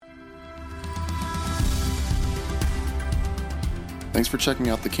Thanks for checking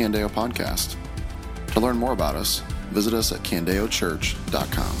out the Candeo podcast. To learn more about us, visit us at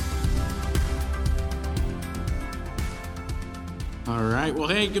candeochurch.com. All right. Well,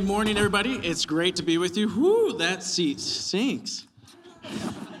 hey, good morning, everybody. It's great to be with you. Whoo, that seat sinks.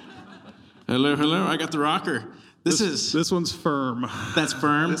 Hello, hello. I got the rocker. This one's firm. That's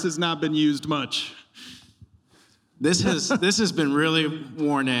firm. This has not been used much. This has been really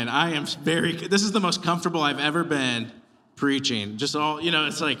worn in. This is the most comfortable I've ever been preaching. Just all,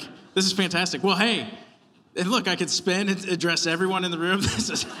 it's like, this is fantastic. Well, hey, and look, I could spin and address everyone in the room. This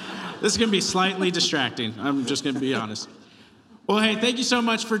is going to be slightly distracting. I'm just going to be honest. Well, hey, thank you so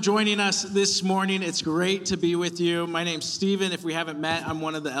much for joining us this morning. It's great to be with you. My name's Steven. If we haven't met, I'm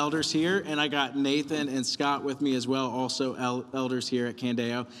one of the elders here, and I got Nathan and Scott with me as well, also elders here at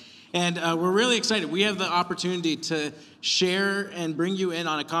Candeo. And we're really excited. We have the opportunity to share and bring you in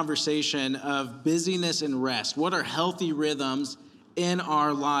on a conversation of busyness and rest. What are healthy rhythms in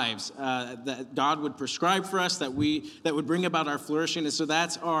our lives that God would prescribe for us, that would bring about our flourishing? And so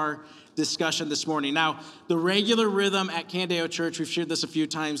that's our discussion this morning. Now, the regular rhythm at Candeo Church, we've shared this a few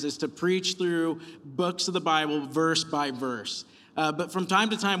times, is to preach through books of the Bible verse by verse. But from time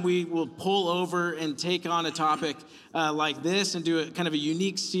to time, we will pull over and take on a topic like this and do a kind of a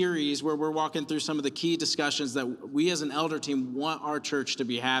unique series where we're walking through some of the key discussions that we as an elder team want our church to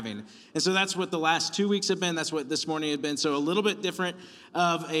be having. And so that's what the last 2 weeks have been. That's what this morning had been. So a little bit different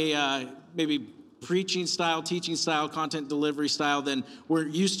of a maybe preaching style, teaching style, content delivery style than we're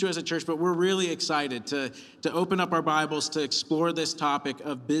used to as a church, but we're really excited to open up our Bibles to explore this topic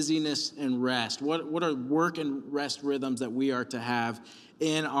of busyness and rest. What are work and rest rhythms that we are to have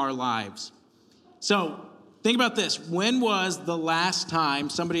in our lives? So think about this. When was the last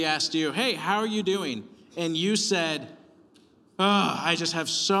time somebody asked you, hey, how are you doing? And you said, oh, I just have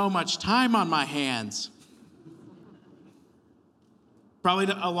so much time on my hands. Probably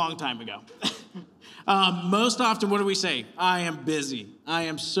a long time ago. Most often, what do we say? I am busy. I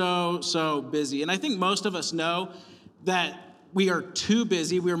am so busy. And I think most of us know that we are too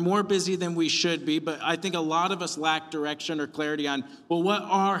busy. We are more busy than we should be. But I think a lot of us lack direction or clarity on, well, what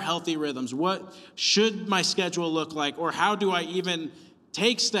are healthy rhythms? What should my schedule look like? Or how do I even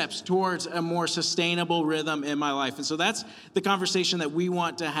take steps towards a more sustainable rhythm in my life? And so that's the conversation that we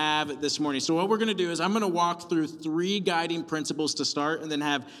want to have this morning. So what we're going to do is I'm going to walk through 3 guiding principles to start, and then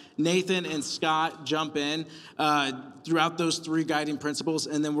have Nathan and Scott jump in throughout those 3 guiding principles.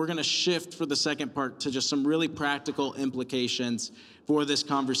 And then we're going to shift for the second part to just some really practical implications for this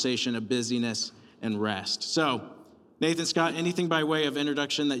conversation of busyness and rest. So Nathan, Scott, anything by way of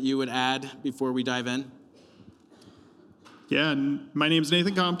introduction that you would add before we dive in? Yeah, my name's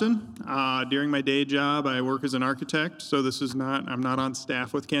Nathan Compton. During my day job, I work as an architect, so I'm not on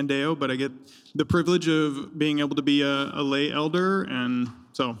staff with Candeo, but I get the privilege of being able to be a lay elder, and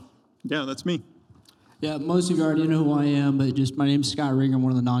so, yeah, that's me. Yeah, most of you already know who I am, but my name's Scott Reger. I'm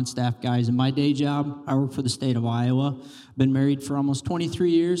one of the non-staff guys. In my day job, I work for the state of Iowa. Been married for almost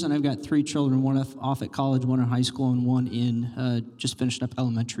 23 years, and I've got 3 children, one off at college, one in high school, and one in just finished up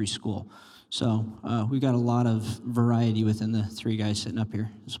elementary school. So we've got a lot of variety within the 3 guys sitting up here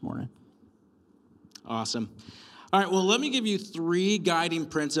this morning. Awesome. All right, well, let me give you 3 guiding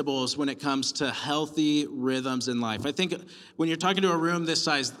principles when it comes to healthy rhythms in life. I think when you're talking to a room this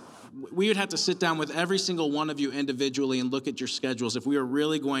size, we would have to sit down with every single one of you individually and look at your schedules if we were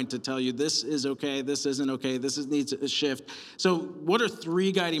really going to tell you this is okay, this isn't okay, needs a shift. So what are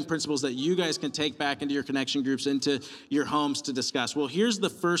 3 guiding principles that you guys can take back into your connection groups, into your homes to discuss? Well, here's the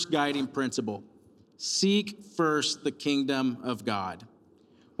first guiding principle. Seek first the kingdom of God.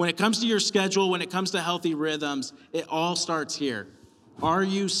 When it comes to your schedule, when it comes to healthy rhythms, it all starts here. Are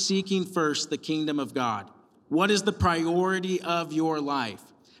you seeking first the kingdom of God? What is the priority of your life?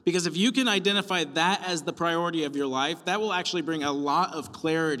 Because if you can identify that as the priority of your life, that will actually bring a lot of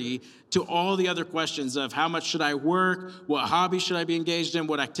clarity to all the other questions of how much should I work, what hobbies should I be engaged in,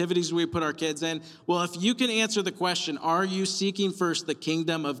 what activities do we put our kids in. Well, if you can answer the question, are you seeking first the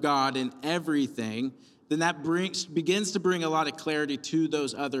kingdom of God in everything, then that begins to bring a lot of clarity to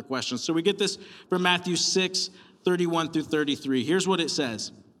those other questions. So we get this from Matthew 6:31 through 33. Here's what it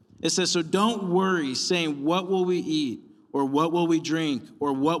says. It says, so don't worry, saying, what will we eat? Or what will we drink?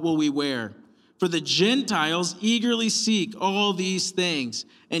 Or what will we wear? For the Gentiles eagerly seek all these things,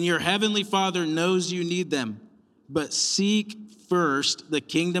 and your heavenly Father knows you need them. But seek first the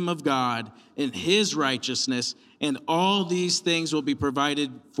kingdom of God and his righteousness, and all these things will be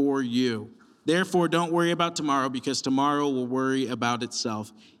provided for you. Therefore, don't worry about tomorrow, because tomorrow will worry about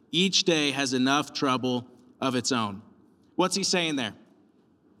itself. Each day has enough trouble of its own. What's he saying there?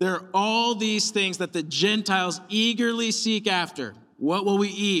 There are all these things that the Gentiles eagerly seek after. What will we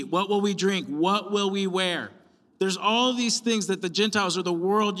eat? What will we drink? What will we wear? There's all these things that the Gentiles or the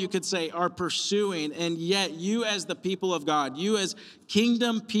world, you could say, are pursuing, and yet you as the people of God, you as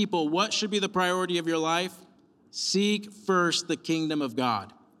kingdom people, what should be the priority of your life? Seek first the kingdom of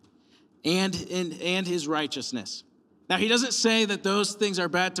God and his righteousness. Now, he doesn't say that those things are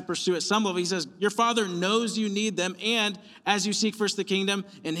bad to pursue at some level. He says, your Father knows you need them, and as you seek first the kingdom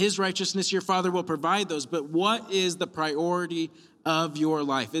and his righteousness, your Father will provide those. But what is the priority of your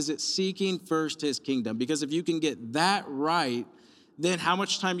life? Is it seeking first his kingdom? Because if you can get that right, then how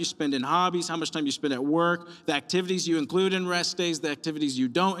much time you spend in hobbies, how much time you spend at work, the activities you include in rest days, the activities you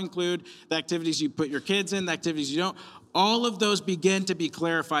don't include, the activities you put your kids in, the activities you don't, all of those begin to be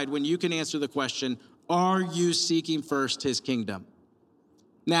clarified when you can answer the question, are you seeking first his kingdom?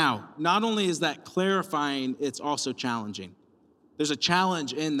 Now, not only is that clarifying, it's also challenging. There's a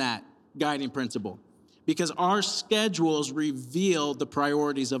challenge in that guiding principle because our schedules reveal the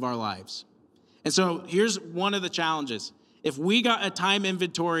priorities of our lives. And so here's one of the challenges. If we got a time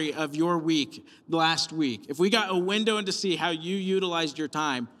inventory of your week last week, if we got a window in to see how you utilized your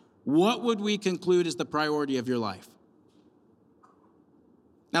time, what would we conclude is the priority of your life?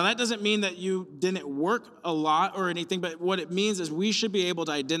 Now, that doesn't mean that you didn't work a lot or anything, but what it means is we should be able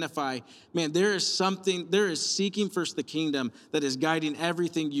to identify, man, there is seeking first the kingdom that is guiding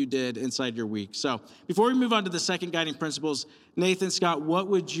everything you did inside your week. So before we move on to the second guiding principles, Nathan, Scott, what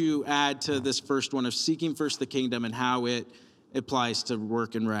would you add to this first one of seeking first the kingdom and how it applies to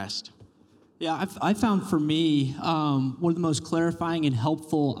work and rest? Yeah, I found for me, one of the most clarifying and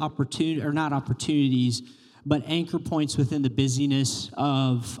helpful opportunities, but anchor points within the busyness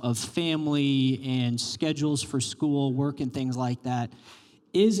of family and schedules for school, work, and things like that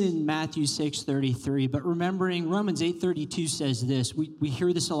is in Matthew 6:33. But remembering Romans 8:32 says this. We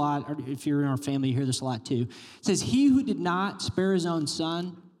hear this a lot. Or if you're in our family, you hear this a lot too. It says, he who did not spare his own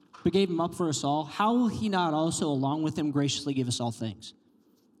son, but gave him up for us all, how will he not also along with him graciously give us all things?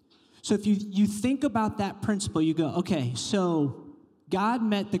 So if you think about that principle, you go, okay, so God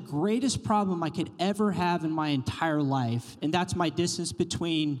met the greatest problem I could ever have in my entire life, and that's my distance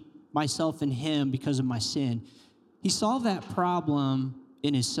between myself and him because of my sin. He solved that problem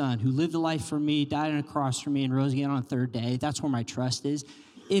in his son, who lived a life for me, died on a cross for me, and rose again on the third day. That's where my trust is.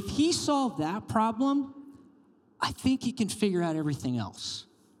 If he solved that problem, I think he can figure out everything else.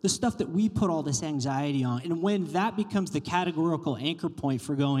 The stuff that we put all this anxiety on. And when that becomes the categorical anchor point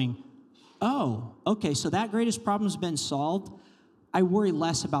for going, oh, okay, so that greatest problem's been solved, I worry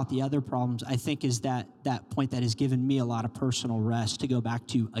less about the other problems, I think, is that point that has given me a lot of personal rest to go back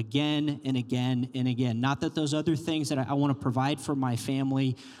to again and again and again. Not that those other things that I want to provide for my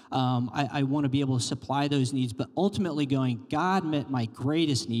family, I want to be able to supply those needs, but ultimately going, God met my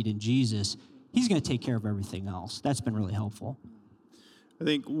greatest need in Jesus. He's going to take care of everything else. That's been really helpful. I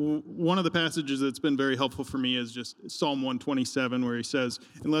think one of the passages that's been very helpful for me is just Psalm 127, where he says,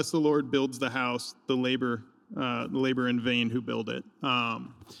 unless the Lord builds the house, the labor in vain who build it.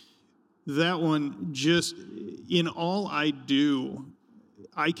 That one, just in all I do,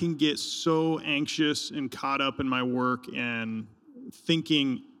 I can get so anxious and caught up in my work and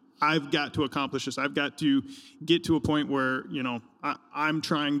thinking, I've got to accomplish this. I've got to get to a point where, I'm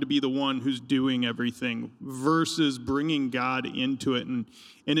trying to be the one who's doing everything versus bringing God into it. And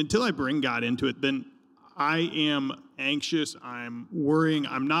until I bring God into it, then I am anxious, I'm worrying,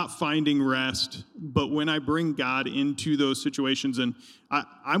 I'm not finding rest. But when I bring God into those situations, and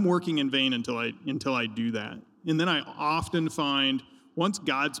I'm working in vain until I do that. And then I often find once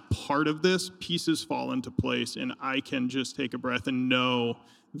God's part of this, pieces fall into place, and I can just take a breath and know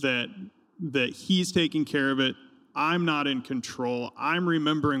that he's taking care of it. I'm not in control. I'm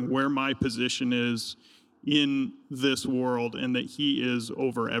remembering where my position is in this world and that he is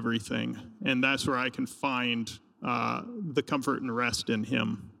over everything. And that's where I can find the comfort and rest in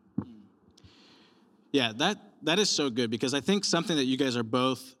him. Yeah, that is so good, because I think something that you guys are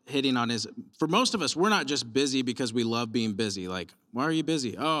both hitting on is, for most of us, we're not just busy because we love being busy. Like, why are you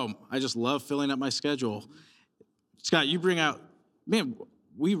busy? Oh, I just love filling up my schedule. Scott, you bring out, man,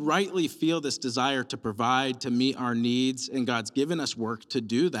 we rightly feel this desire to provide, to meet our needs, and God's given us work to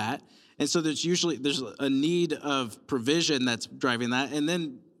do that. And so there's a need of provision that's driving that. And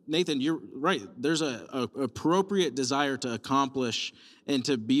then, Nathan, you're right. There's a appropriate desire to accomplish and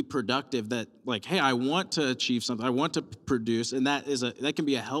to be productive, that like, hey, I want to achieve something. I want to produce. And that can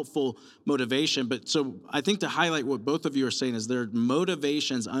be a helpful motivation. But so I think to highlight what both of you are saying is there are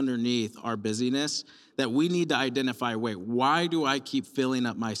motivations underneath our busyness that we need to identify. Wait, why do I keep filling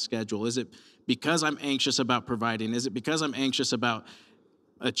up my schedule? Is it because I'm anxious about providing? Is it because I'm anxious about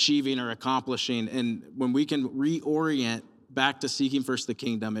achieving or accomplishing? And when we can reorient back to seeking first the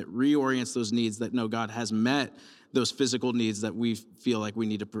kingdom, it reorients those needs that no, God has met those physical needs that we feel like we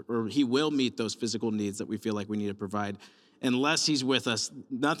need to, or he will meet those physical needs that we feel like we need to provide. Unless he's with us,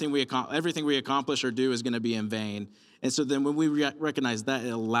 everything we accomplish or do is going to be in vain. And so then when we recognize that, it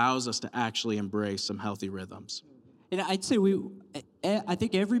allows us to actually embrace some healthy rhythms. And I'd say I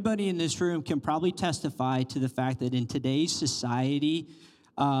think everybody in this room can probably testify to the fact that in today's society,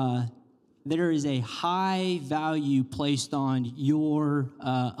 there is a high value placed on your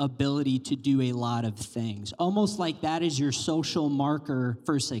ability to do a lot of things. Almost like that is your social marker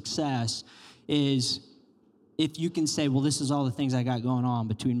for success, is if you can say, well, this is all the things I got going on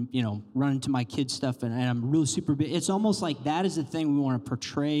between, running to my kids' stuff and I'm really super big. It's almost like that is the thing we want to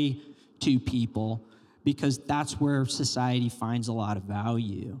portray to people, because that's where society finds a lot of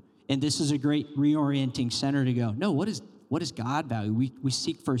value. And this is a great reorienting center to go, no, what does God value? We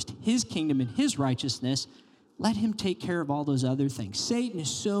seek first his kingdom and his righteousness. Let him take care of all those other things. Satan is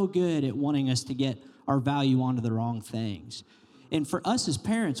so good at wanting us to get our value onto the wrong things. And for us as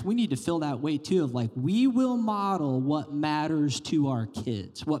parents, we need to feel that way too, of like, we will model what matters to our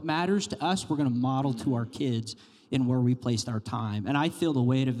kids. What matters to us, we're going to model to our kids in where we placed our time. And I feel the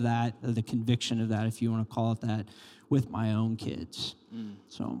weight of that, the conviction of that, if you want to call it that, with my own kids.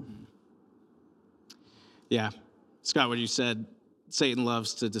 So. Yeah. Scott, what you said, Satan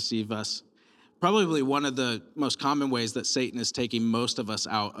loves to deceive us. Probably one of the most common ways that Satan is taking most of us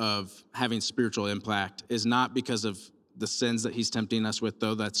out of having spiritual impact is not because of the sins that he's tempting us with,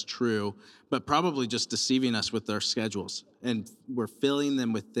 though that's true, but probably just deceiving us with our schedules. And we're filling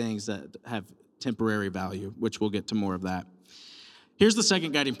them with things that have temporary value, which we'll get to more of that. Here's the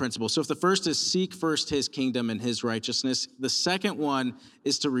second guiding principle. So if the first is seek first his kingdom and his righteousness, the second one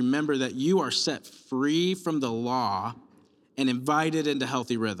is to remember that you are set free from the law and invited into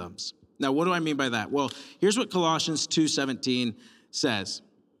healthy rhythms. Now, what do I mean by that? Well, here's what Colossians 2:17 says.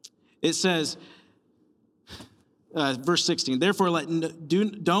 It says, verse 16, therefore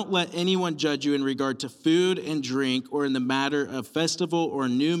don't let anyone judge you in regard to food and drink or in the matter of festival or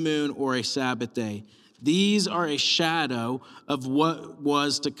new moon or a Sabbath day. These are a shadow of what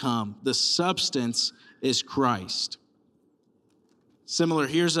was to come. The substance is Christ. Similar,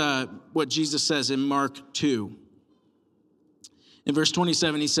 here's what Jesus says in Mark 2. In verse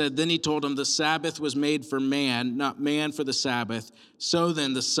 27, he said, then he told him, the Sabbath was made for man, not man for the Sabbath. So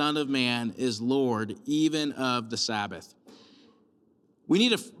then the Son of Man is Lord, even of the Sabbath. We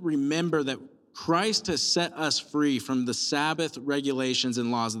need to remember that Christ has set us free from the Sabbath regulations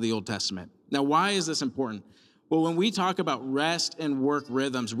and laws of the Old Testament. Now, why is this important? Well, when we talk about rest and work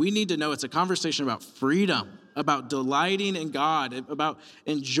rhythms, we need to know it's a conversation about freedom, about delighting in God, about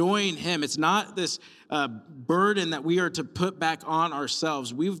enjoying him. It's not this burden that we are to put back on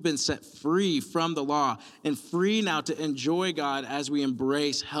ourselves. We've been set free from the law and free now to enjoy God as we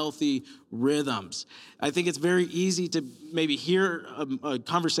embrace healthy rhythms. I think it's very easy to maybe hear a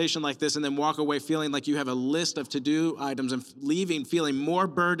conversation like this and then walk away feeling like you have a list of to-do items and leaving feeling more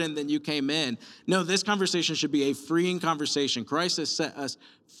burdened than you came in. No, this conversation should be a freeing conversation. Christ has set us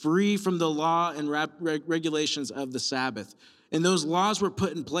free from the law and regulations of the Sabbath. And those laws were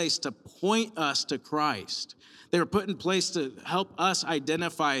put in place to point us to Christ. They were put in place to help us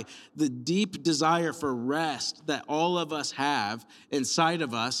identify the deep desire for rest that all of us have inside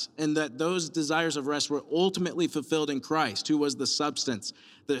of us, and that those desires of rest were ultimately fulfilled in Christ, who was the substance.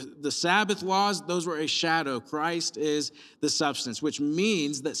 The Sabbath laws, those were a shadow. Christ is the substance, which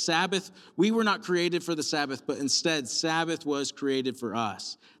means that Sabbath, we were not created for the Sabbath, but instead Sabbath was created for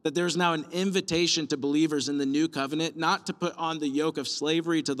us. That there's now an invitation to believers in the new covenant, not to put on the yoke of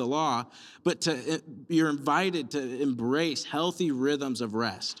slavery to the law, but you're invited to embrace healthy rhythms of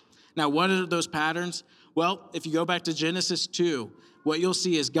rest. Now, what are those patterns? Well, if you go back to Genesis 2, what you'll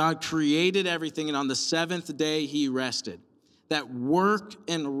see is God created everything, and on the seventh day he rested. That work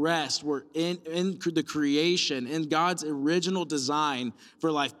and rest were in the creation, in God's original design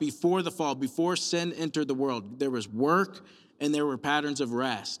for life before the fall, before sin entered the world. There was work and there were patterns of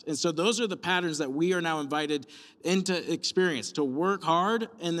rest. And so those are the patterns that we are now invited into experience, to work hard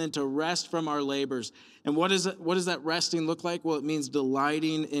and then to rest from our labors. And what does that resting look like? Well, it means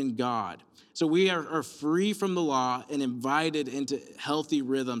delighting in God. So we are free from the law and invited into healthy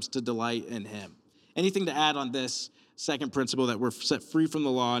rhythms to delight in him. Anything to add on this second principle, that we're set free from the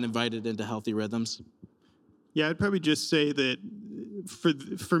law and invited into healthy rhythms? Yeah, I'd probably just say that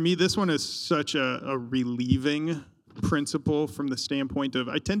for me, this one is such a relieving principle from the standpoint of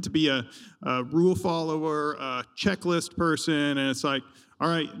I tend to be a rule follower, a checklist person, and it's like, all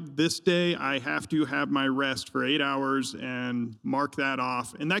right, this day I have to have my rest for 8 hours and mark that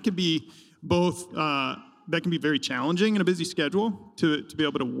off. And that could be both that can be very challenging in a busy schedule to be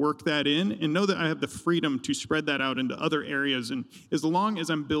able to work that in and know that I have the freedom to spread that out into other areas. And as long as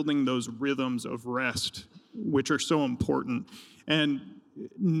I'm building those rhythms of rest, which are so important, and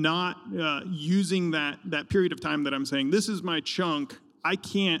not using that period of time that I'm saying, this is my chunk, I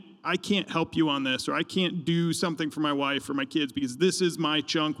can't help you on this, or I can't do something for my wife or my kids because this is my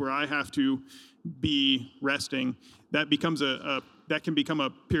chunk where I have to be resting. That becomes that can become a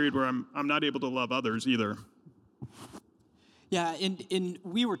period where I'm not able to love others either. Yeah, and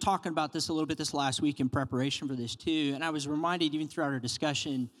we were talking about this a little bit this last week in preparation for this too, and I was reminded even throughout our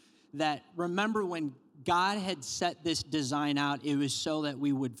discussion that remember when God had set this design out, it was so that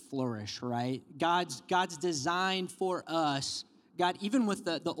we would flourish, right? God's design for us, God, even with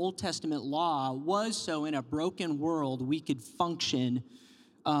the Old Testament law, was so in a broken world we could function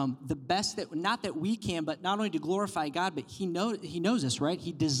the best that, not that we can, but not only to glorify God, but He knows us, right?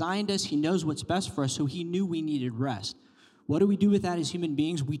 He designed us. He knows what's best for us, so He knew we needed rest. What do we do with that as human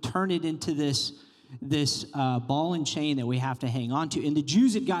beings? We turn it into this ball and chain that we have to hang on to. And the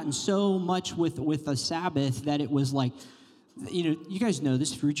Jews had gotten so much with the Sabbath that it was like, you guys know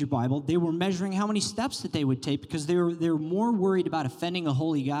this if you read your Bible, they were measuring how many steps that they would take because they were more worried about offending a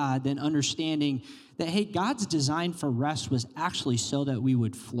holy God than understanding that, hey, God's design for rest was actually so that we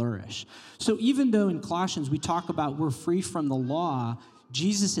would flourish. So even though in Colossians we talk about we're free from the law,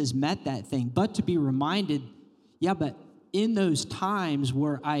 Jesus has met that thing. But to be reminded, yeah, but in those times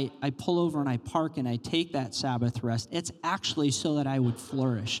where I pull over and I park and I take that Sabbath rest, it's actually so that I would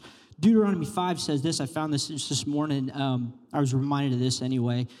flourish. Deuteronomy 5 says this. I found this just this morning. I was reminded of this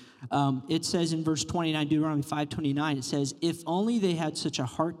anyway. It says in verse 29, Deuteronomy 5:29, it says, if only they had such a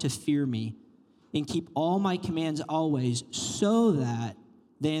heart to fear me and keep all my commands always so that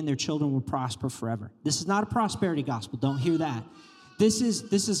they and their children will prosper forever. This is not a prosperity gospel. Don't hear that. This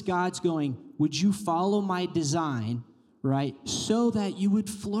is God's going, would you follow my design, right, so that you would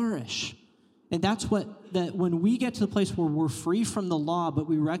flourish? And that's that when we get to the place where we're free from the law, but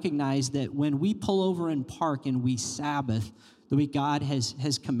we recognize that when we pull over and park and we Sabbath, the way God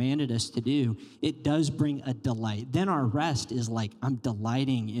has commanded us to do, it does bring a delight. Then our rest is like, I'm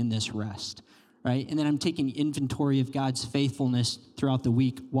delighting in this rest, right? And then I'm taking inventory of God's faithfulness throughout the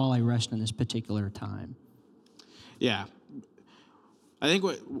week while I rest in this particular time. Yeah. I think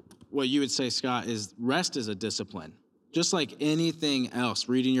what you would say, Scott, is rest is a discipline. Just like anything else,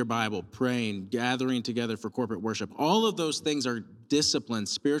 reading your Bible, praying, gathering together for corporate worship, all of those things are disciplines,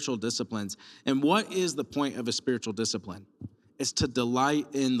 spiritual disciplines. And what is the point of a spiritual discipline? It's to delight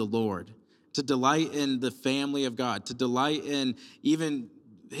in the Lord, to delight in the family of God, to delight in even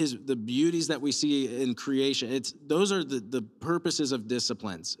the beauties that we see in creation. Those are the purposes of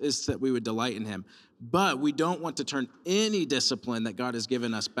disciplines, is that we would delight in Him. But we don't want to turn any discipline that God has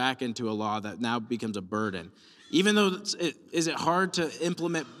given us back into a law that now becomes a burden. Even though is it hard to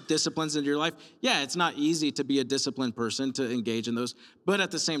implement disciplines into your life? Yeah, it's not easy to be a disciplined person, to engage in those. But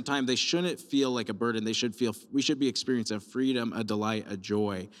at the same time, they shouldn't feel like a burden. We should be experiencing a freedom, a delight, a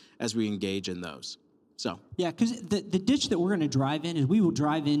joy as we engage in those. So yeah, because the ditch that we're going to drive in is we will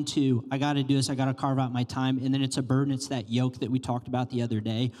drive into, I got to do this, I got to carve out my time, and then it's a burden. It's that yoke that we talked about the other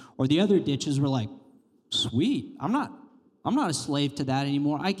day. Or the other ditches, we're like, sweet, I'm not a slave to that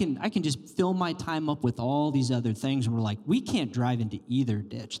anymore. I can just fill my time up with all these other things. And we're like, we can't drive into either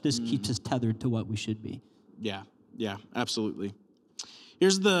ditch. This keeps us tethered to what we should be. Yeah, absolutely.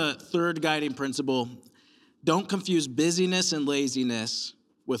 Here's the third guiding principle. Don't confuse busyness and laziness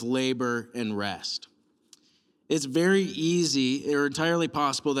with labor and rest. It's very easy or entirely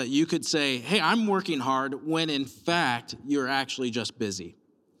possible that you could say, hey, I'm working hard, when in fact, you're actually just busy.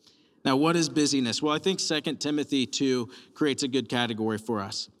 Now, what is busyness? Well, I think 2 Timothy 2 creates a good category for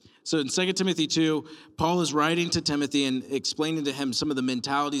us. So in 2 Timothy 2, Paul is writing to Timothy and explaining to him some of the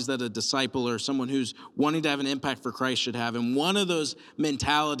mentalities that a disciple or someone who's wanting to have an impact for Christ should have. And one of those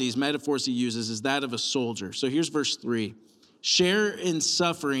mentalities, metaphors he uses, is that of a soldier. So here's verse 3. Share in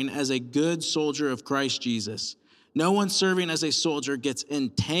suffering as a good soldier of Christ Jesus. No one serving as a soldier gets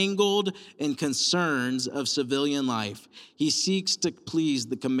entangled in concerns of civilian life. He seeks to please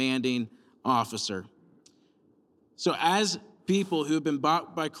the commanding officer. So as people who have been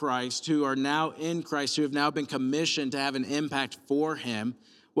bought by Christ, who are now in Christ, who have now been commissioned to have an impact for Him,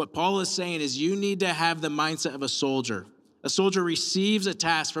 what Paul is saying is you need to have the mindset of a soldier. A soldier receives a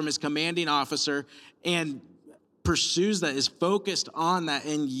task from his commanding officer and pursues that, is focused on that,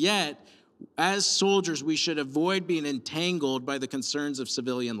 and yet as soldiers, we should avoid being entangled by the concerns of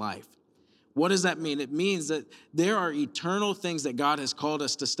civilian life. What does that mean? It means that there are eternal things that God has called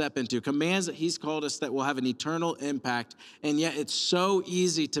us to step into, commands that he's called us that will have an eternal impact, and yet it's so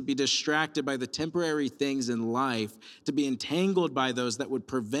easy to be distracted by the temporary things in life, to be entangled by those that would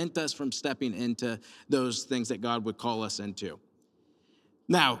prevent us from stepping into those things that God would call us into.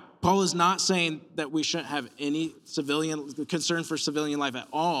 Now, Paul is not saying that we shouldn't have any concern for civilian life at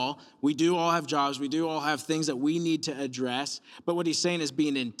all. We do all have jobs. We do all have things that we need to address. But what he's saying is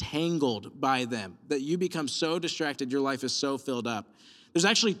being entangled by them, that you become so distracted, your life is so filled up. There's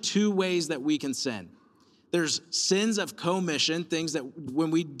actually two ways that we can sin. There's sins of commission, things that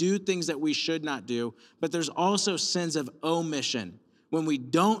when we do things that we should not do, but there's also sins of omission, when we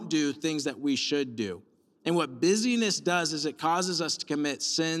don't do things that we should do. And what busyness does is it causes us to commit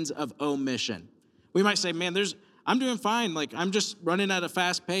sins of omission. We might say, man, I'm doing fine. Like, I'm just running at a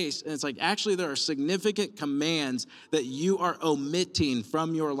fast pace. And it's like, actually, there are significant commands that you are omitting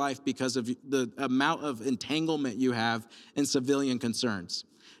from your life because of the amount of entanglement you have in civilian concerns.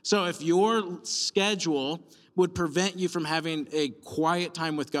 So if your schedule would prevent you from having a quiet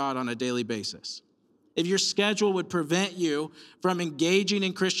time with God on a daily basis, if your schedule would prevent you from engaging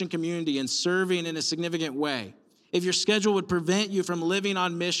in Christian community and serving in a significant way, if your schedule would prevent you from living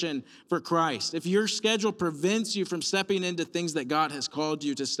on mission for Christ, if your schedule prevents you from stepping into things that God has called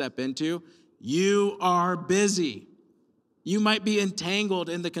you to step into, you are busy. You might be entangled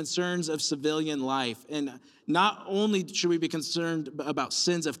in the concerns of civilian life. And not only should we be concerned about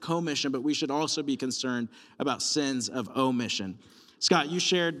sins of commission, but we should also be concerned about sins of omission. Scott, you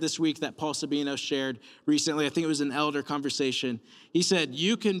shared this week that Paul Sabino shared recently. I think it was an elder conversation. He said,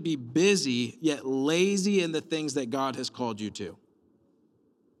 you can be busy, yet lazy in the things that God has called you to.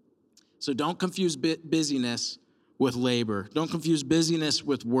 So don't confuse busyness with labor. Don't confuse busyness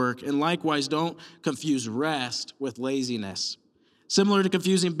with work. And likewise, don't confuse rest with laziness. Similar to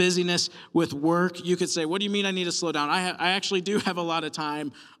confusing busyness with work, you could say, what do you mean I need to slow down? I actually do have a lot of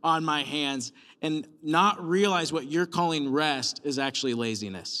time on my hands, and not realize what you're calling rest is actually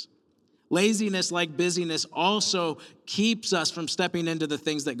laziness. Laziness, like busyness, also keeps us from stepping into the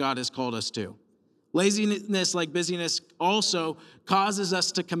things that God has called us to. Laziness, like busyness, also causes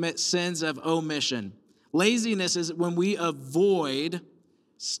us to commit sins of omission. Laziness is when we avoid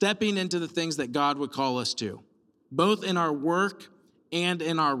stepping into the things that God would call us to, both in our work and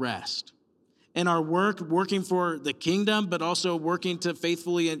in our rest. In our work, working for the kingdom, but also working to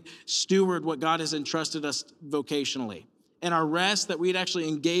faithfully steward what God has entrusted us vocationally. In our rest, that we'd actually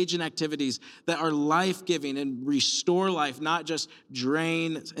engage in activities that are life-giving and restore life, not just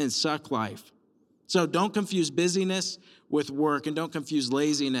drain and suck life. So don't confuse busyness with work, and don't confuse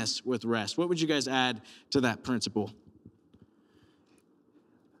laziness with rest. What would you guys add to that principle?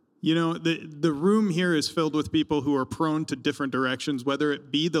 You know, the room here is filled with people who are prone to different directions, whether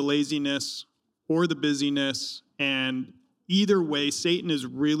it be the laziness or the busyness. And either way, Satan is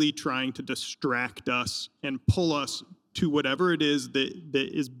really trying to distract us and pull us to whatever it is that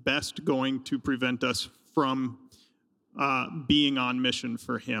is best going to prevent us from being on mission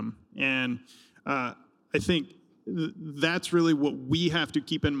for him. And I think that's really what we have to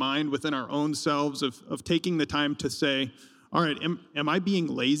keep in mind within our own selves of taking the time to say, all right, am I being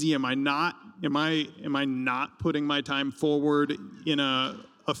lazy? Am I not putting my time forward in a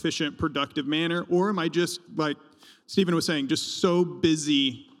efficient, productive manner? Or am I just, like Stephen was saying, just so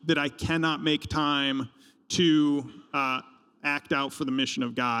busy that I cannot make time to act out for the mission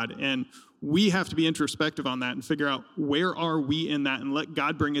of God? And we have to be introspective on that and figure out where are we in that, and let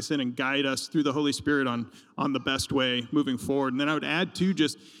God bring us in and guide us through the Holy Spirit on the best way moving forward. And then I would add too,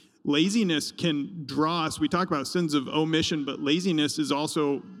 just laziness can draw us. We talk about sins of omission, but laziness is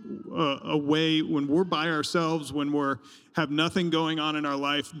also a way when we're by ourselves, when we have nothing going on in our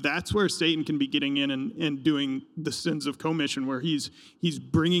life. That's where Satan can be getting in and doing the sins of commission, where he's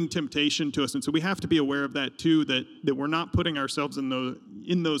bringing temptation to us. And so we have to be aware of that too, that we're not putting ourselves in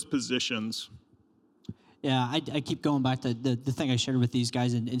those positions. Yeah, I keep going back to the thing I shared with these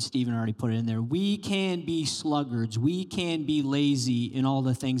guys, and Stephen already put it in there. We can be sluggards. We can be lazy in all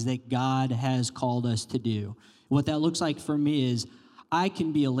the things that God has called us to do. What that looks like for me is I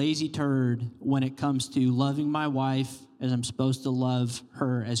can be a lazy turd when it comes to loving my wife as I'm supposed to love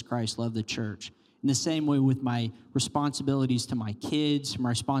her as Christ loved the church. In the same way with my responsibilities to my kids, my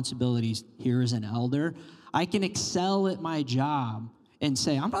responsibilities here as an elder, I can excel at my job and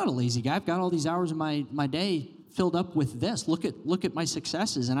say, I'm not a lazy guy. I've got all these hours of my day filled up with this. Look at my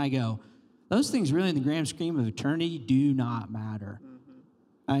successes. And I go, those things really in the grand scheme of eternity do not matter.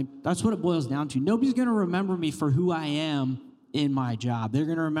 That's what it boils down to. Nobody's going to remember me for who I am in my job. They're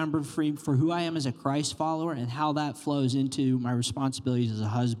going to remember for who I am as a Christ follower and how that flows into my responsibilities as a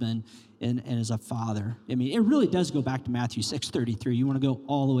husband and as a father. I mean, it really does go back to Matthew 6:33. You want to go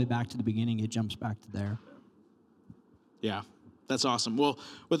all the way back to the beginning, it jumps back to there. Yeah, that's awesome. Well,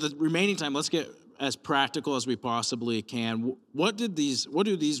 with the remaining time, let's get as practical as we possibly can. What do these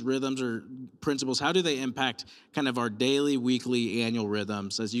rhythms or principles, how do they impact kind of our daily, weekly, annual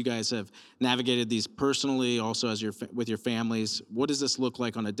rhythms as you guys have navigated these personally, also as with your families? What does this look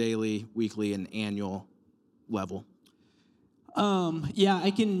like on a daily, weekly, and annual level?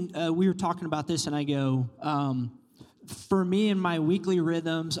 I can, we were talking about this and I go, for me in my weekly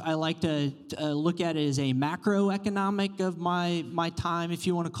rhythms, I like to look at it as a macroeconomic of my time, if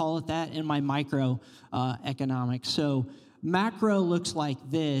you want to call it that, and my micro economic. So macro looks like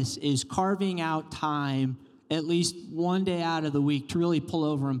this, is carving out time at least one day out of the week to really pull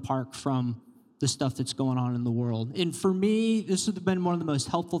over and park from the stuff that's going on in the world. And for me, this has been one of the most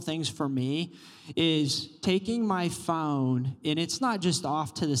helpful things for me, is taking my phone, and it's not just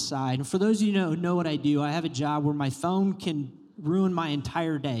off to the side. And for those of you who know what I do, I have a job where my phone can ruin my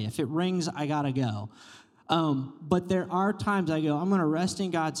entire day. If it rings, I gotta go. But there are times I go, I'm gonna rest in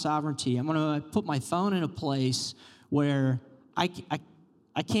God's sovereignty. I'm gonna put my phone in a place where I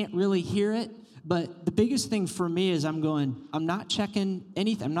can't really hear it. But the biggest thing for me is I'm not checking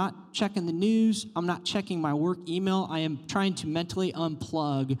anything. I'm not checking the news. I'm not checking my work email. I am trying to mentally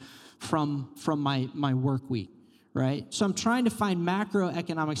unplug from my work week, right? So I'm trying to find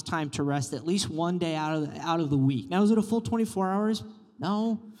macroeconomics time to rest at least one day out of the week. Now, is it a full 24 hours?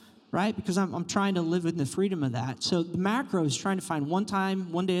 No, right? Because I'm trying to live in the freedom of that. So the macro is trying to find one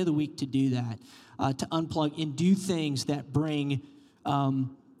day of the week to do that, to unplug and do things that bring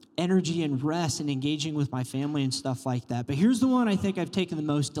energy and rest and engaging with my family and stuff like that. But here's the one I think I've taken the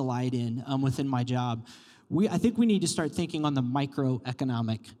most delight in within my job. I think we need to start thinking on the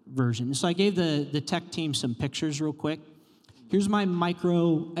microeconomic version. So I gave the tech team some pictures real quick. Here's my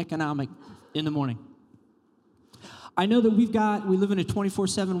microeconomic in the morning. I know that we live in a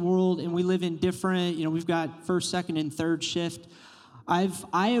 24/7 world, and we live in different, we've got first, second, and third shift. I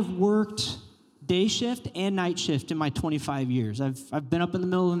have worked day shift and night shift in my 25 years. I've been up in the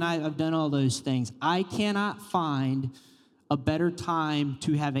middle of the night. I've done all those things. I cannot find a better time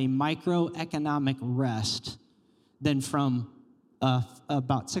to have a microeconomic rest than from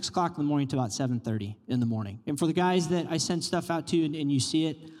about 6 o'clock in the morning to about 7:30 in the morning. And for the guys that I send stuff out to and you see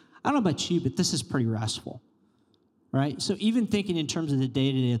it, I don't know about you, but this is pretty restful, right? So even thinking in terms of the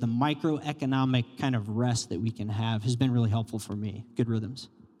day-to-day, the microeconomic kind of rest that we can have has been really helpful for me. Good rhythms.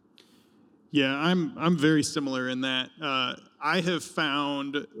 Yeah, I'm very similar in that I have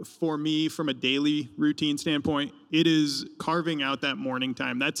found, for me, from a daily routine standpoint, it is carving out that morning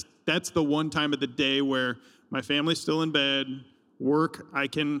time. That's the one time of the day where my family's still in bed, work I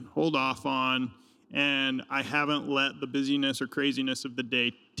can hold off on, and I haven't let the busyness or craziness of the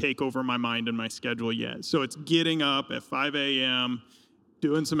day take over my mind and my schedule yet. So it's getting up at 5 a.m.,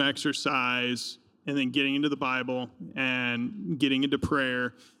 doing some exercise, and then getting into the Bible and getting into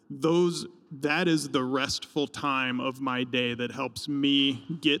prayer. That is the restful time of my day that helps me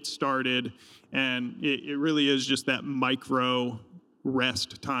get started, and it really is just that micro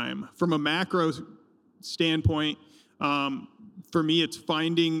rest time. From a macro standpoint, for me, it's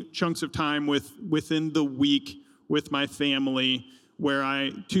finding chunks of time within the week with my family where I,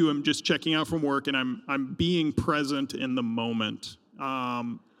 too, am just checking out from work and I'm being present in the moment,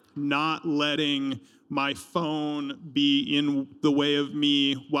 not letting my phone be in the way of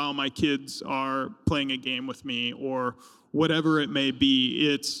me while my kids are playing a game with me or whatever it may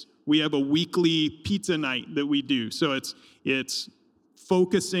be. We have a weekly pizza night that we do. So it's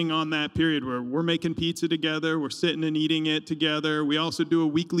focusing on that period where we're making pizza together, we're sitting and eating it together. We also do a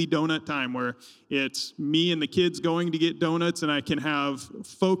weekly donut time where it's me and the kids going to get donuts, and I can have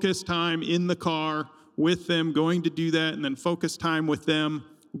focus time in the car with them going to do that, and then focus time with them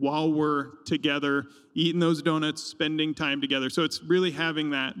while we're together, eating those donuts, spending time together. So it's really having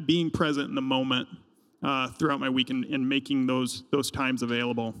that, being present in the moment throughout my week and making those times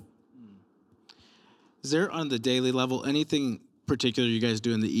available. Is there, on the daily level, anything particular you guys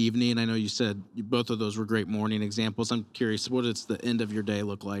do in the evening? I know you said both of those were great morning examples. I'm curious, what does the end of your day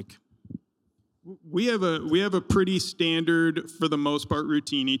look like? We have a pretty standard, for the most part,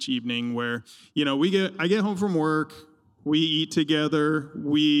 routine each evening where, I get home from work, we eat together,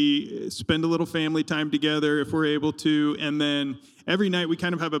 we spend a little family time together if we're able to, and then every night we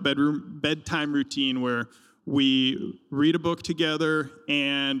kind of have a bedtime routine where we read a book together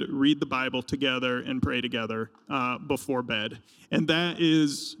and read the Bible together and pray together before bed. And that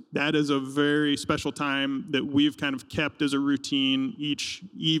is a very special time that we've kind of kept as a routine each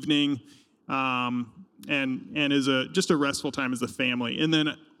evening. and is just a restful time as a family. And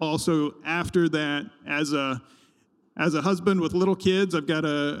then also after that, as a husband with little kids, I've got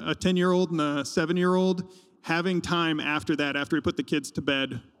a 10-year-old and a 7-year-old, having time after that, after we put the kids to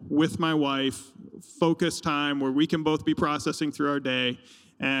bed with my wife, focus time where we can both be processing through our day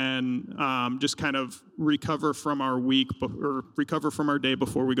and just kind of recover from our week or recover from our day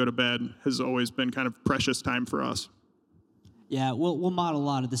before we go to bed has always been kind of precious time for us. Yeah, we'll model a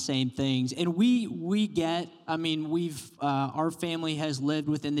lot of the same things, and we get. I mean, our family has lived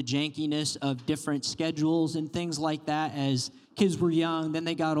within the jankiness of different schedules and things like that. As kids were young, then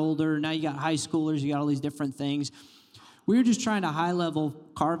they got older. Now you got high schoolers. You got all these different things. We were just trying to high level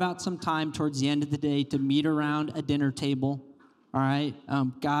carve out some time towards the end of the day to meet around a dinner table. All right,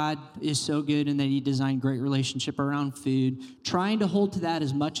 God is so good in that He designed great relationship around food. Trying to hold to that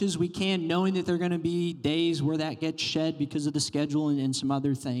as much as we can, knowing that there are going to be days where that gets shed because of the schedule and some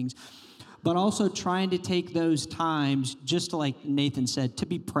other things. But also trying to take those times, just like Nathan said, to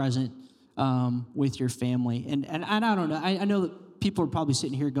be present with your family. And I don't know. I know that people are probably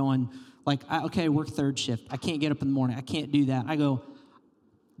sitting here going, like, okay, I work third shift. I can't get up in the morning. I can't do that. I go,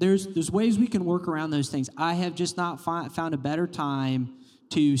 There's ways we can work around those things. I have just not found a better time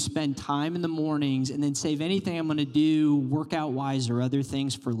to spend time in the mornings and then save anything I'm going to do workout-wise or other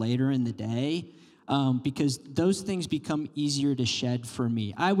things for later in the day because those things become easier to shed for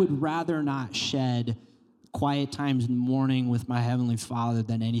me. I would rather not shed quiet times in the morning with my Heavenly Father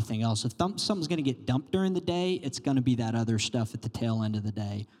than anything else. If something's going to get dumped during the day, it's going to be that other stuff at the tail end of the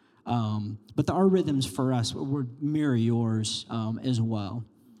day. But our rhythms for us would mirror yours as well.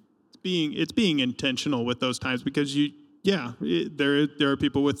 It's being intentional with those times because there are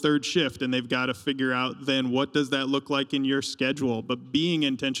people with third shift and they've got to figure out then what does that look like in your schedule, but being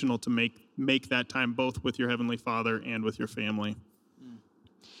intentional to make that time both with your Heavenly Father and with your family.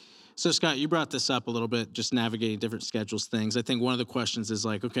 So Scott, you brought this up a little bit, just navigating different schedules, things. I think one of the questions is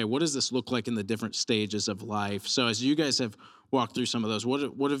like, okay, what does this look like in the different stages of life? So as you guys have walked through some of those,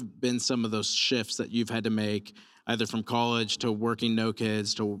 what have been some of those shifts that you've had to make, either from college to working no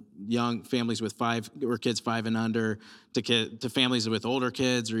kids, to young families with kids 5 and under, to families with older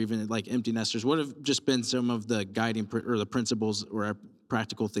kids, or even like empty nesters? What have just been some of the guiding or the principles or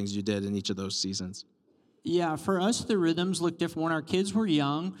practical things you did in each of those seasons? Yeah, for us, the rhythms look different. When our kids were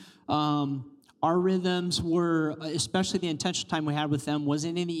young, our rhythms were, especially the intentional time we had with them,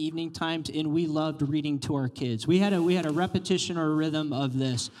 wasn't in the evening times, and we loved reading to our kids. We had a repetition or a rhythm of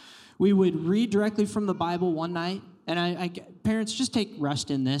this. We would read directly from the Bible one night, and parents, just take rest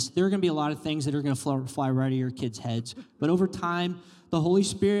in this. There are going to be a lot of things that are going to fly right out of your kids' heads, but over time, the Holy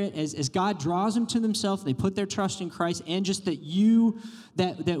Spirit, as God draws them to Himself, they put their trust in Christ, and just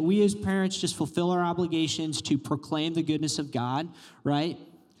that we as parents just fulfill our obligations to proclaim the goodness of God, right?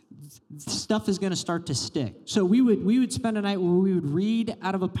 Stuff is going to start to stick. So we would spend a night where we would read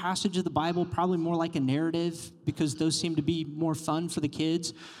out of a passage of the Bible, probably more like a narrative, because those seem to be more fun for the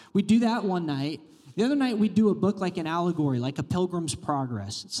kids. We'd do that one night. The other night, we'd do a book like an allegory, like a Pilgrim's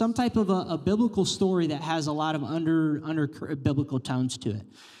Progress, some type of a biblical story that has a lot of under biblical tones to it.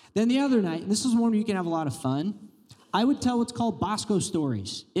 Then the other night, and this is one where you can have a lot of fun, I would tell what's called Bosco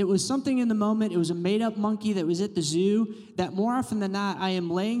stories. It was something in the moment. It was a made-up monkey that was at the zoo that more often than not, I am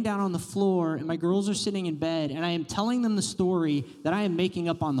laying down on the floor, and my girls are sitting in bed, and I am telling them the story that I am making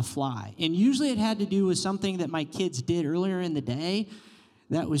up on the fly. And usually it had to do with something that my kids did earlier in the day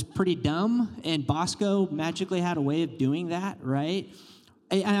that was pretty dumb, and Bosco magically had a way of doing that, right?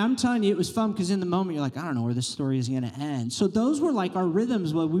 And I'm telling you, it was fun because in the moment, you're like, I don't know where this story is going to end. So those were like our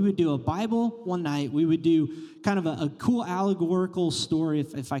rhythms. Where we would do a Bible one night. We would do kind of a cool allegorical story,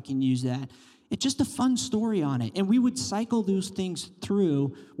 if I can use that. It's just a fun story on it. And we would cycle those things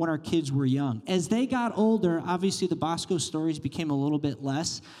through when our kids were young. As they got older, obviously the Bosco stories became a little bit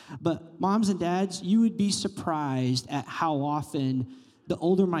less. But moms and dads, you would be surprised at how often the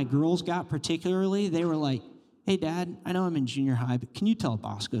older my girls got particularly, they were like, hey, Dad, I know I'm in junior high, but can you tell a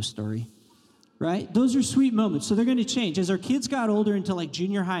Bosco story? Right? Those are sweet moments. So they're going to change. As our kids got older into like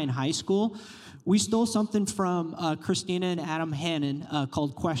junior high and high school, we stole something from Christina and Adam Hannon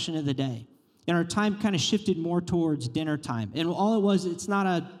called Question of the Day. And our time kind of shifted more towards dinner time. And all it was, it's not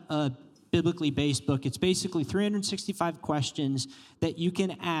a biblically based book. It's basically 365 questions that you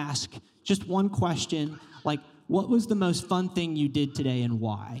can ask, just one question, like, what was the most fun thing you did today and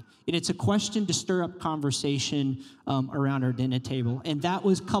why? And it's a question to stir up conversation around our dinner table. And that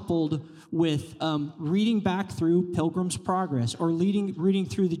was coupled with reading back through Pilgrim's Progress or reading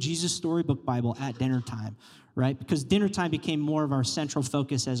through the Jesus Storybook Bible at dinner time, right? Because dinner time became more of our central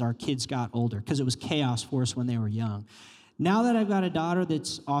focus as our kids got older because it was chaos for us when they were young. Now that I've got a daughter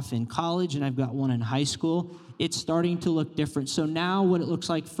that's off in college and I've got one in high school, it's starting to look different. So now what it looks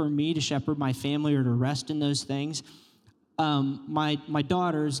like for me to shepherd my family or to rest in those things, my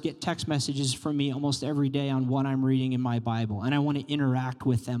daughters get text messages from me almost every day on what I'm reading in my Bible, and I want to interact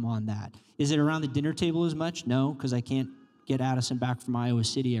with them on that. Is it around the dinner table as much? No, because I can't get Addison back from Iowa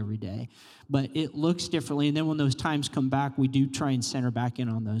City every day. But it looks differently, and then when those times come back, we do try and center back in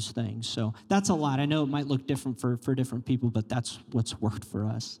on those things. So that's a lot. I know it might look different for different people, but that's what's worked for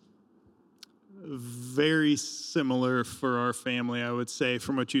us. Very similar for our family, I would say,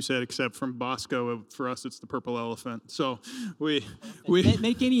 from what you said, except from Bosco, for us, it's the purple elephant. So we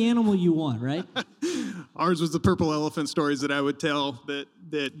make any animal you want, right? Ours was the purple elephant stories that I would tell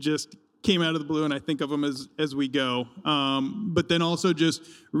that just came out of the blue, and I think of them as we go. But then also just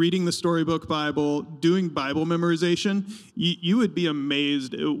reading the storybook Bible, doing Bible memorization. You would be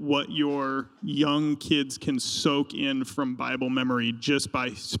amazed at what your young kids can soak in from Bible memory just by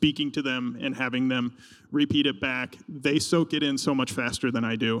speaking to them and having them repeat it back. They soak it in so much faster than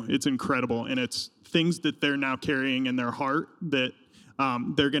I do. It's incredible, and it's things that they're now carrying in their heart that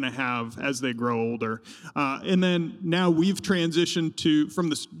they're going to have as they grow older. And then now we've transitioned from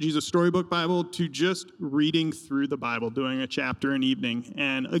the Jesus Storybook Bible to just reading through the Bible, doing a chapter an evening.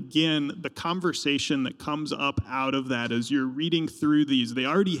 And again, the conversation that comes up out of that as you're reading through these, they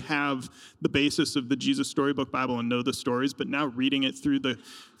already have the basis of the Jesus Storybook Bible and know the stories, but now reading it through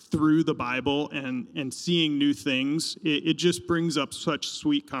the Bible and seeing new things, it just brings up such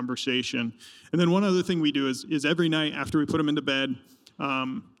sweet conversation. And then one other thing we do is every night after we put them into bed,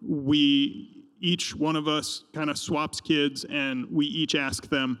 each one of us kind of swaps kids, and we each ask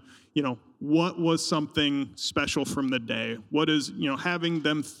them, what was something special from the day? What is, having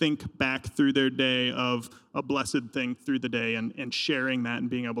them think back through their day of a blessed thing through the day and sharing that and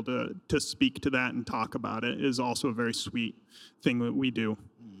being able to speak to that and talk about it is also a very sweet thing that we do.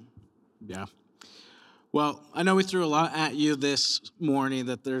 Yeah. Well, I know we threw a lot at you this morning,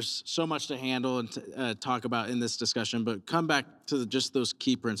 that there's so much to handle and talk about in this discussion, but come back to just those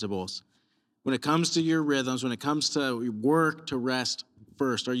key principles. When it comes to your rhythms, when it comes to work, to rest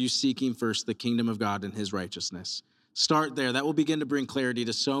first, are you seeking first the kingdom of God and his righteousness? Start there. That will begin to bring clarity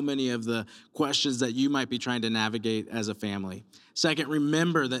to so many of the questions that you might be trying to navigate as a family. Second,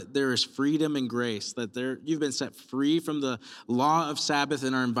 remember that there is freedom and grace, that you've been set free from the law of Sabbath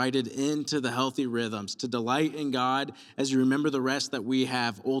and are invited into the healthy rhythms, to delight in God as you remember the rest that we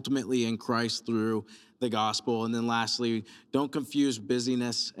have ultimately in Christ through the gospel. And then lastly, don't confuse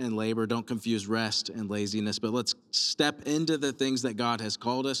busyness and labor. Don't confuse rest and laziness, but let's step into the things that God has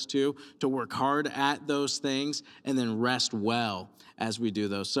called us to work hard at those things and then rest well as we do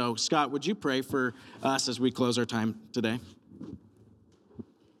those. So Scott, would you pray for us as we close our time today?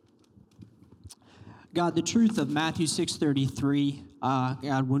 God, the truth of Matthew 6:33,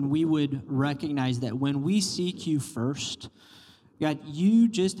 God, when we would recognize that when we seek you first, God, you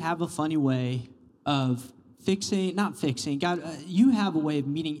just have a funny way of God, you have a way of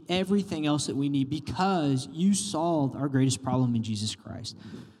meeting everything else that we need because you solved our greatest problem in Jesus Christ.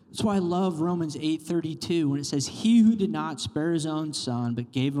 That's why I love Romans 8:32 when it says, he who did not spare his own son,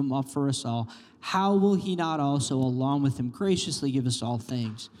 but gave him up for us all, how will he not also, along with him, graciously give us all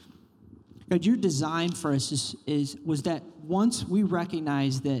things? God, your design for us was that once we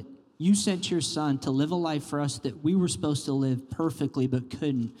recognize that you sent your son to live a life for us that we were supposed to live perfectly but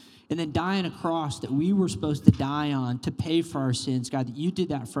couldn't, and then die on a cross that we were supposed to die on to pay for our sins, God, that you did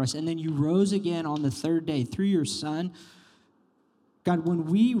that for us, and then you rose again on the third day through your son. God, when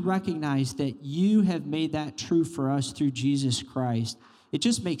we recognize that you have made that true for us through Jesus Christ, it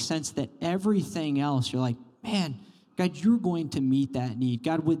just makes sense that everything else, you're like, man, God, you're going to meet that need.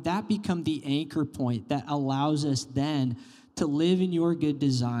 God, would that become the anchor point that allows us then to live in your good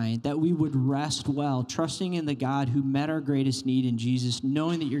design, that we would rest well, trusting in the God who met our greatest need in Jesus,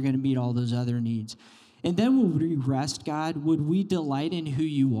 knowing that you're going to meet all those other needs. And then when we rest, God, would we delight in who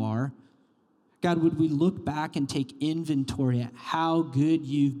you are? God, would we look back and take inventory at how good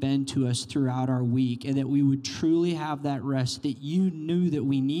you've been to us throughout our week, and that we would truly have that rest that you knew that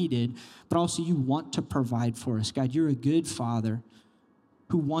we needed, but also you want to provide for us. God, you're a good Father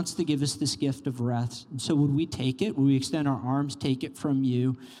who wants to give us this gift of rest. And so would we take it? Would we extend our arms, take it from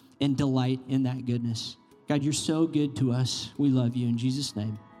you, and delight in that goodness? God, you're so good to us. We love you. In Jesus'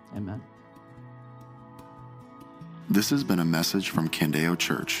 name, amen. This has been a message from Candeo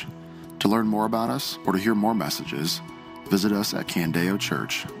Church. To learn more about us or to hear more messages, visit us at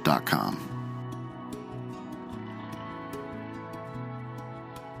candeochurch.com.